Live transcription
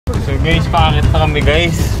So guys, paakit na kami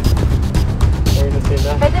guys. Ayun na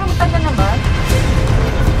sila. Pwede mo taga naman?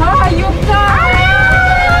 Hayop ka!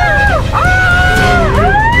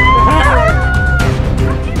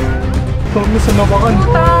 Kami sa nabakan.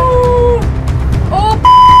 Oh!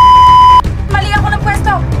 Mali ako ng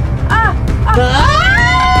pwesto!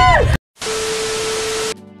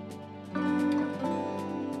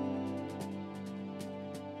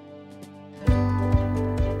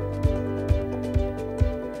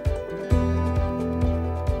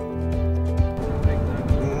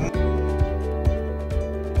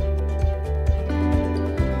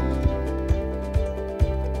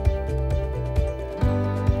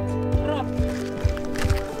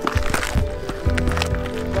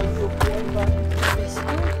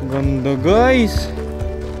 Ganda guys.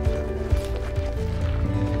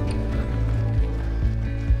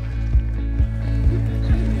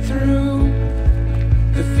 Through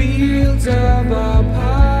the fields of our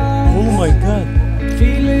past. Oh my god.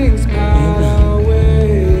 Feelings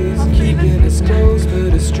always keeping us close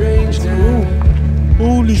but a strange now.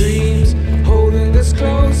 Holy Dreams holding us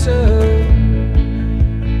closer.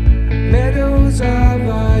 Meadows of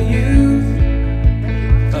our youth.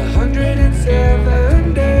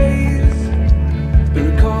 107 days,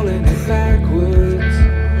 recalling it backwards.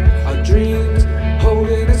 Our dreams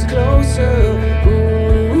holding us closer.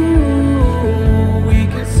 Ooh, we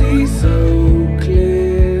can see so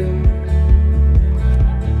clear.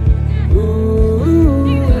 Ooh,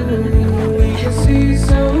 we can see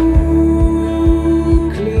so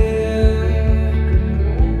clear.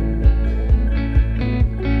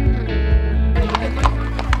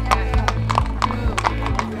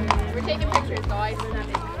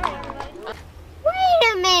 Wait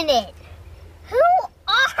a minute! Who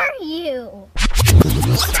are you?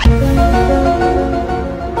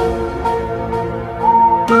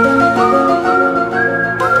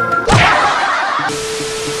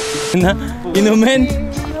 Na, inumin?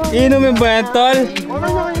 Inumin ba yan, tol?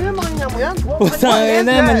 Makanya mo yan? Pusangin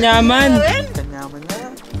na, manyaman.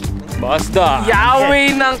 Basta.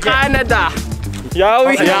 Yahweh ng Canada!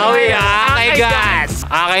 Yawi. Yawi, Akay gas.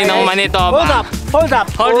 Akay ng Manitoba. Hold up! Hold up!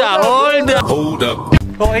 Hold up, hold up. Hold up.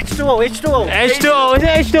 Oh, H2O! H2O! H2O,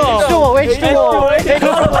 H2O.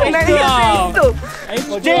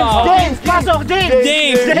 James! Pasok! James!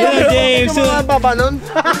 James. Yung mga baba nun?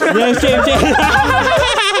 James.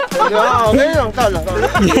 Okay lang, tala.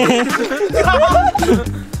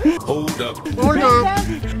 Hold up. Hold up!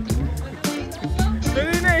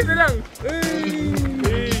 Dali na, ito lang.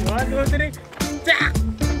 1, 2, 3. Tsak!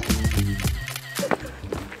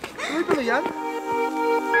 Ano ito yan?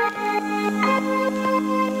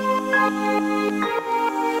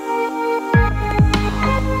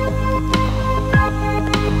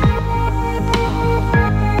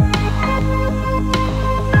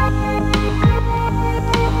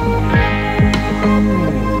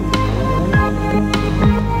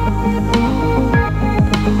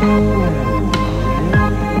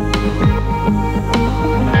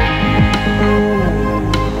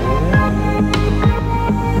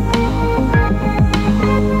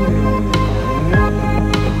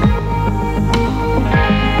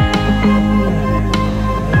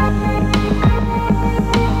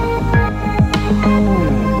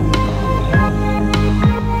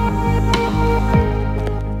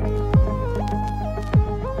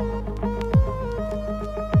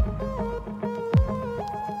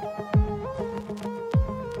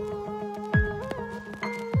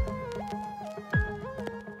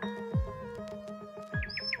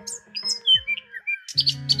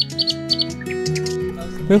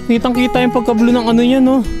 Pero kitang-kita yung pagka-blue ng ano yan,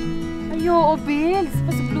 no? Ayo, Bills!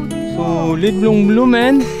 Mas blue dito. Solid, blue,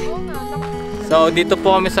 man. So, dito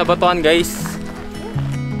po kami sa batuan, guys.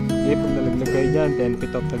 Okay, pag nalaglag kayo dyan, 10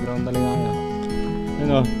 feet off the ground talaga kayo.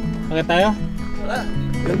 Ano? Bakit tayo? Wala.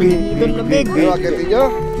 Doon labig. Bakit nyo?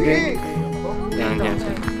 Sige. Yan.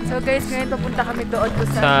 So guys, ngayon pupunta kami doon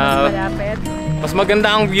sa mas malapit. Mas maganda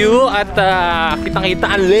ang view at kitang-kita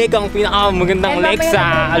ang lake, ang pinakamagandang lake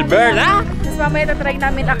sa Alberta. Tapos mamaya tatry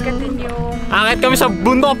namin akitin yung... Akit kami sa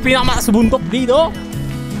bundok, pinakamataas bundok dito.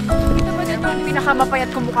 Dito ba dito ang pinakamapayat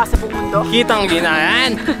kong mukha sa buong mundo? Kitang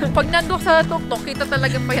ginayan. Pag nandun sa tuktok, kita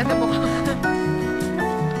talagang payat ang mukha.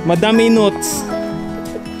 Madami notes.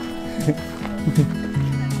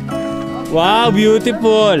 Wow,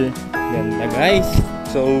 beautiful. Ganda guys.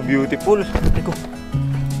 So beautiful.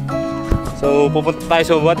 So pupunta tayo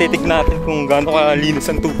sa baba, titignan natin kung gaano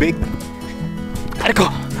kalinis ang tubig.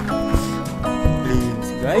 Ariko!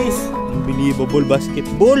 Linis guys. Unbelievable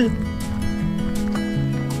basketball.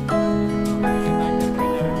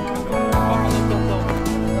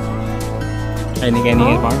 Ay,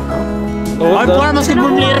 hindi par. Ay, par,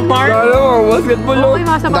 basketball player, par. Ano, basketball yun. Okay,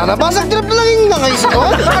 masa Nanabasag trip na lang yung nangayos ko.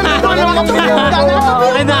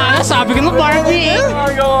 Ay, sabi ko na Barbie eh.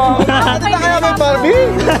 Ano na kaya may Barbie?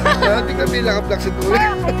 Tingnan mo yung nakaplak sa tuloy.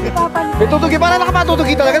 May tutugi, parang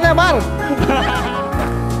nakapatutugi talaga na, Mar.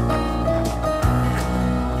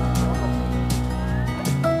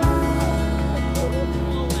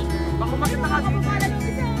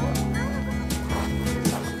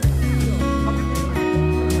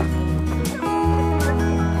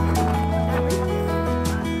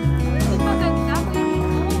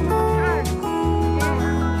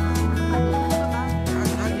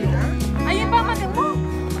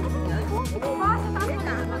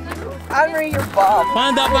 Honor your Bob.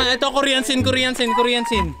 Panda pa, ito Korean scene.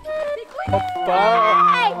 Pa.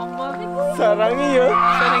 Sarang iyo.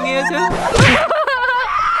 siya.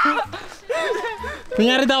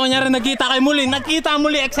 Kunyari nakita kayo muli. Nakita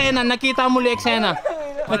muli eksena.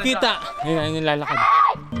 Nakita. Ayun yung lalakad.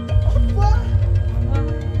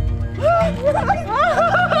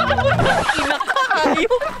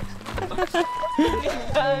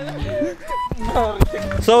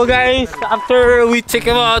 So guys, after we took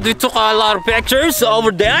a lot of pictures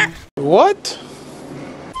over there. What?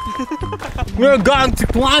 We're going to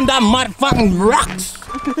climb that motherfucking rocks.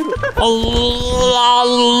 A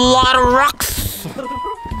lot of rocks.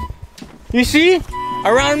 You see?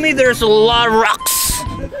 Around me there's a lot of rocks.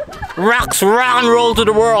 Rocks rock and roll to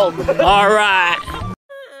the world. Alright.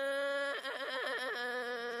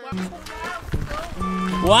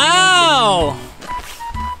 Wow!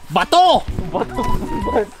 Bato!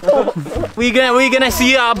 We're gonna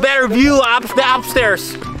see a better view up the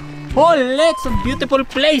upstairs. Holy, it's a beautiful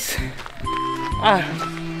place.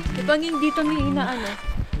 Dito may inaano.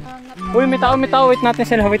 Uy, may tao. Wait natin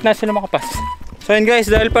sila makapas. So yun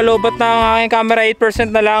guys, dahil palobat na ang aking camera,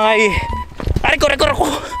 8% na lang ay... Reko!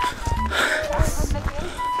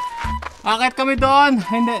 Akit kami doon.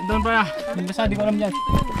 Hindi, doon pa na. Basta di ko alam dyan.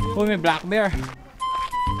 Uy, may black bear.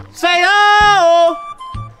 Sayo! Oh!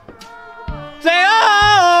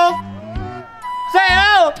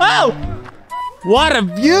 What a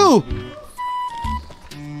view!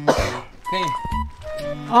 Okay.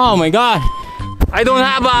 Oh my god! I don't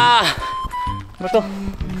have a... Ano to?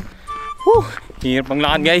 Whew! Hirap ang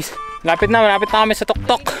lakad guys. Malapit na kami sa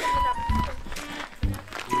tuktok.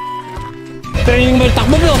 Training mo,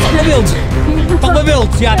 takbo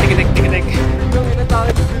builds! Yan, tikitik.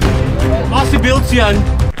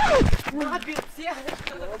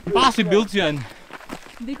 Baka si builds yan.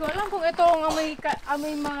 Hindi ko alam kung ito ang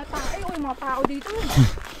amoy mga tao. Ay, mga tao dito.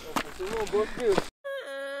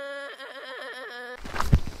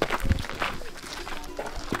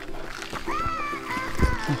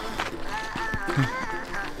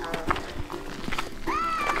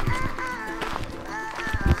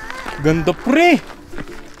 Ganda pre!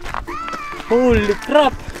 Holy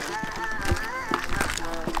crap!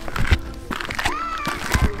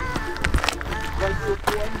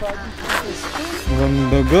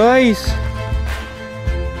 Ganda guys!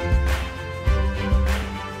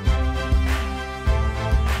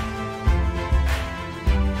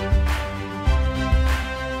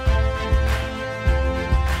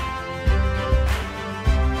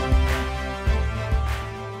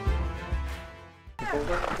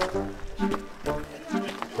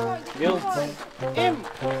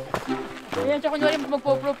 Ayan, tsaka nyo rin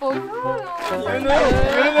magpo-propose.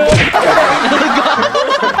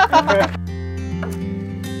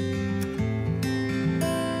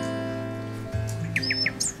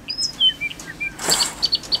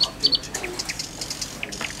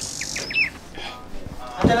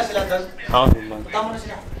 Andiyan na sila doon? Oo, Punta mo na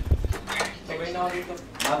sila. Sabay na ako dito.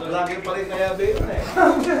 Vlogger pa rin kaya ba yun eh?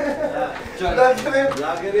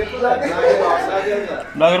 Vlogger yun pala.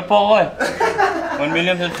 vlogger po ako eh. 1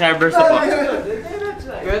 million subscribers na po.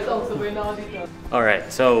 Alright,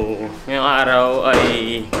 so ngayong araw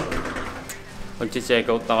ay mag-check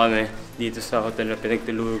out na kami dito sa hotel na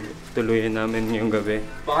pinagtuluyan namin ngayong gabi.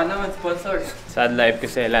 Baka naman sponsor. Sad life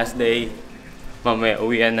kasi last day, mamaya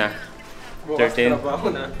uwian na. 13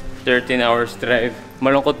 hours drive.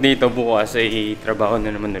 Malungkot dito, bukas ay trabaho na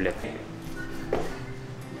naman ulit.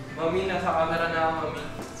 Mami, nasa camera na ako, mami.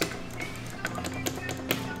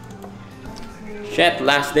 Shit,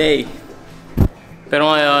 last day. Pero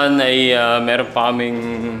ngayon ay meron pa kaming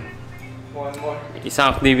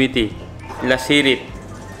isang activity. Last hirit.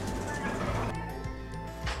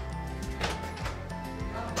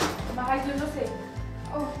 Makakalunos eh.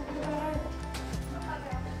 Oh,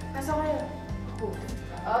 nasa kayo?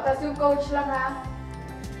 Oh, tapos yung coach lang ha.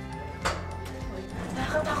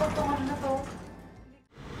 Nakatakot tong ano na to.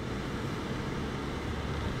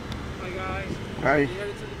 Hi.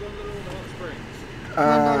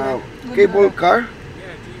 Cable car?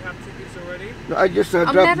 Yeah, do you have tickets already? No, I just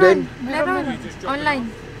dropped them. Meron. Online.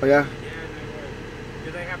 Oh yeah? Do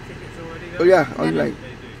they have tickets already? Oh yeah, online.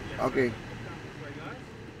 Okay.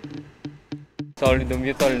 Solid yung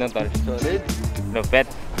view, tol, na tol. Solid? Lupet.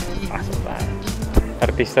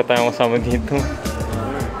 Artista tayong kasama dito.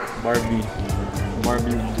 Barbie.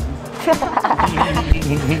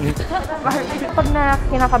 Pag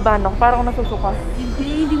kinakabahan ako, parang nasusuka.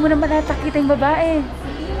 Hindi mo naman natakita yung babae.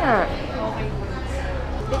 Hindi nga. Okay.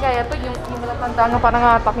 Hindi kaya to, yung malatandaan nga parang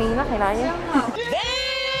atakin na, kinaya.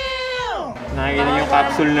 Nakikita yung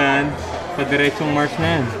capsule na yan. Sa diretsong Mars na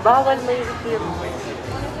yan. Bawal may itim.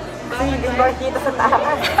 Kasi hindi makikita sa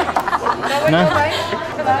taas. Na?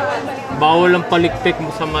 Bawal ang palikpik mo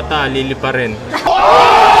sa mata, lilipa rin.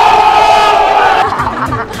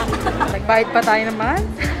 Nagbayad pa tayo naman.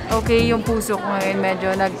 Okay, yung puso ko ngayon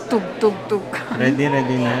medyo nagtug-tug-tug. Ready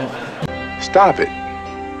na. Stop it.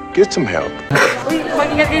 Get some help. Uy,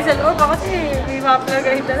 mag-ingat kayo sa loob kasi may mapla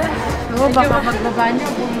kayo dala. Oo, baka magbaba niyo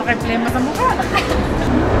kung makiplema sa mukha.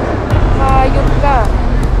 Hayop ka.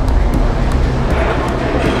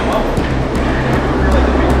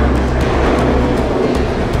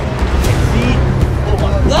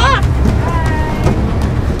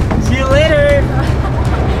 See you later!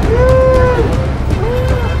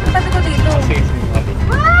 Tabi ko dito.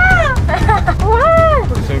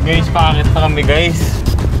 So guys, pakakit na kami guys.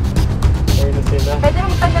 Ayun na sila. Pwede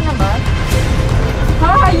mo taga naman?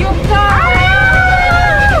 Hayop ka!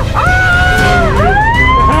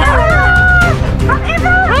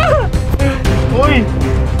 Uy!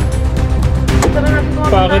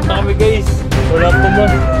 Pakakit na kami guys. Wala pa mo.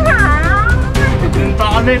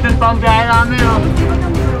 Dun pa ang biyahe namin oh.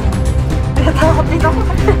 Natatakot din ako.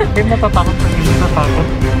 Hindi matatakot na hindi natatakot.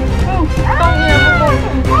 Tangina mo po.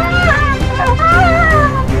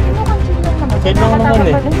 Kahit lang naman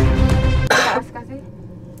eh. Taas kasi.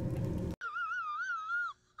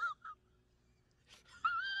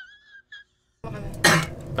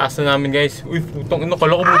 Taas na namin guys. Uy, putang ina,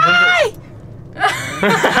 kala ko bubundok.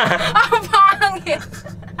 Ang pangit!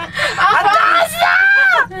 Ang taas na!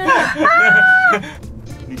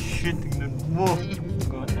 Shit, tignan mo.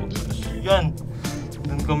 Yan.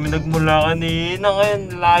 Doon kami nagmula kanina.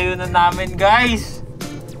 Ngayon, layo na namin guys.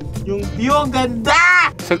 Yung view, ang ganda!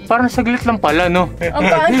 Parang saglit lang pala, no? Ang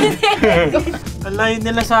pangit eh. Ang layo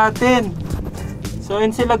nila sa atin. So,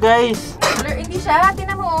 yun sila guys. Hindi siya.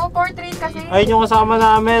 Tinan mo, portrait kasi. Ayun yung kasama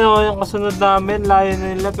namin, oh, yung kasunod namin, layo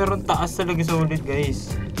na nila, pero ang taas talaga sulit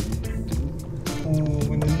guys. Oo,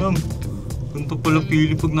 ganun lang. Ganito pala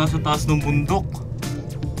pili pag nasa taas ng bundok.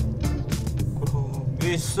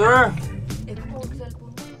 Grabe, sir!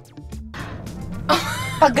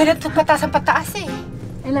 Pag ganito pataas eh.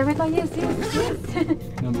 I love it. Oh, yes.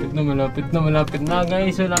 Malapit na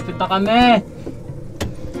guys, malapit na kami!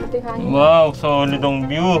 Wow, solid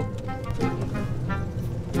ang view.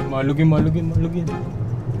 Malugin.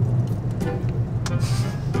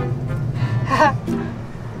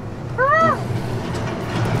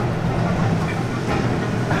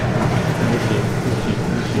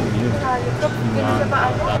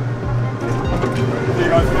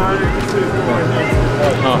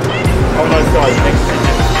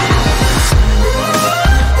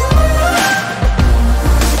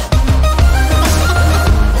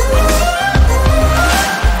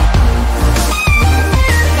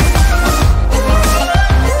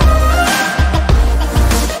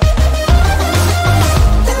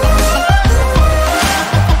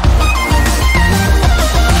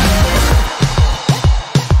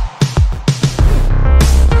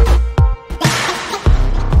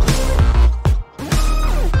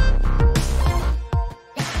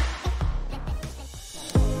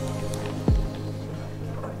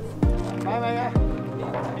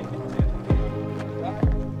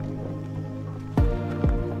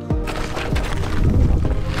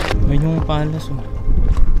 Ayun yung palas oh.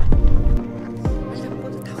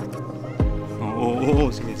 Oo,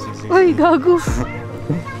 sige. Uy, gago.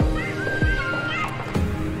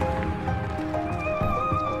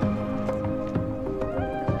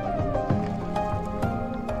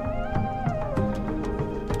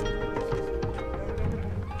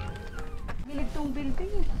 Gilid tong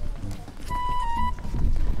building eh.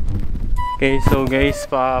 Okay, so guys,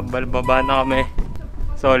 pababa na kami.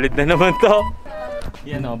 Solid na naman to.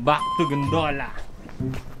 Yan o, back to Gondola.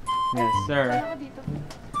 Yes, sir.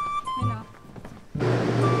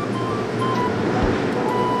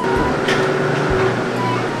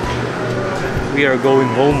 We are going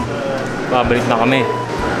home. Babalik na kami.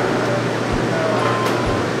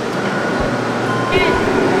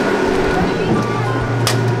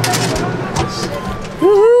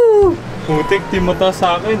 Putik, di mata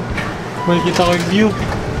sa akin. Makikita ko yung view.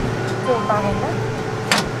 Pangin na.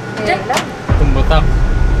 Ella? Tumbatak.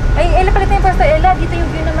 Ay, Ella, palit na yung pwesto. Ella, dito yung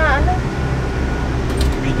view na maano.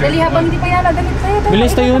 Dali, habang hindi pa yan, dalit sa'yo.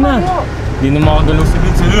 Bilis tayo na. Hindi na makagalaw si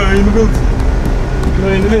Vince. Ay, nagals.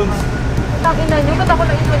 Ay, nagals. Takina nyo, ba't ako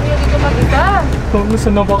na-iwan nyo dito mag-isa? Kung nasa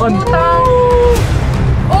nabakan. Putang!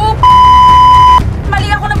 Oh, mali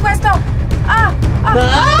ako ng pwesto! Ay!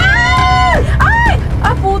 Ay!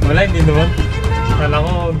 Puto! Wala, hindi naman. Kala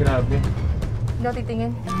ko, grabe. Hindi ako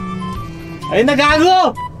titingin. Ay,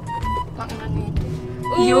 nagago!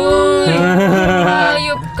 Yun!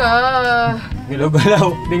 Hayop ka!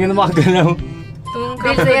 Galaw-galaw. Hindi nga na makagalaw.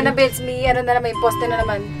 Bills, ayan na Bills. May ano na naman, poste na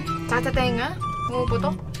naman. Tsaka sa tenga?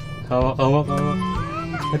 Umuputok? Hawak.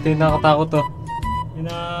 Ito yung nakakatakot to. Yun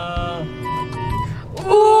na.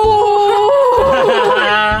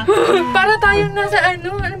 Para tayong nasa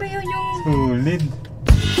ano? Ano ba yun yung... Sulit.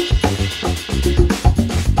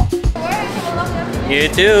 You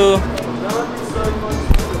too.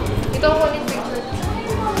 Ito ang huling picture.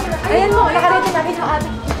 Ayan mo, nakarete namin yung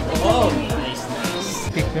ating. Oh, nice.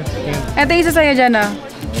 Picture. Ito isa sa'yo dyan ah.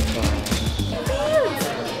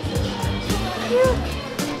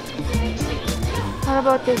 How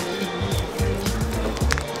about this?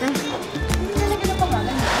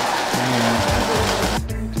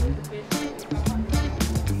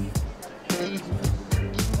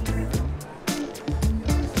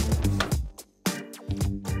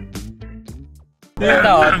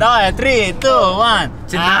 Ito, 3, 2,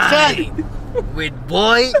 1. Action! With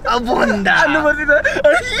Boy Abunda. Ano ba sila?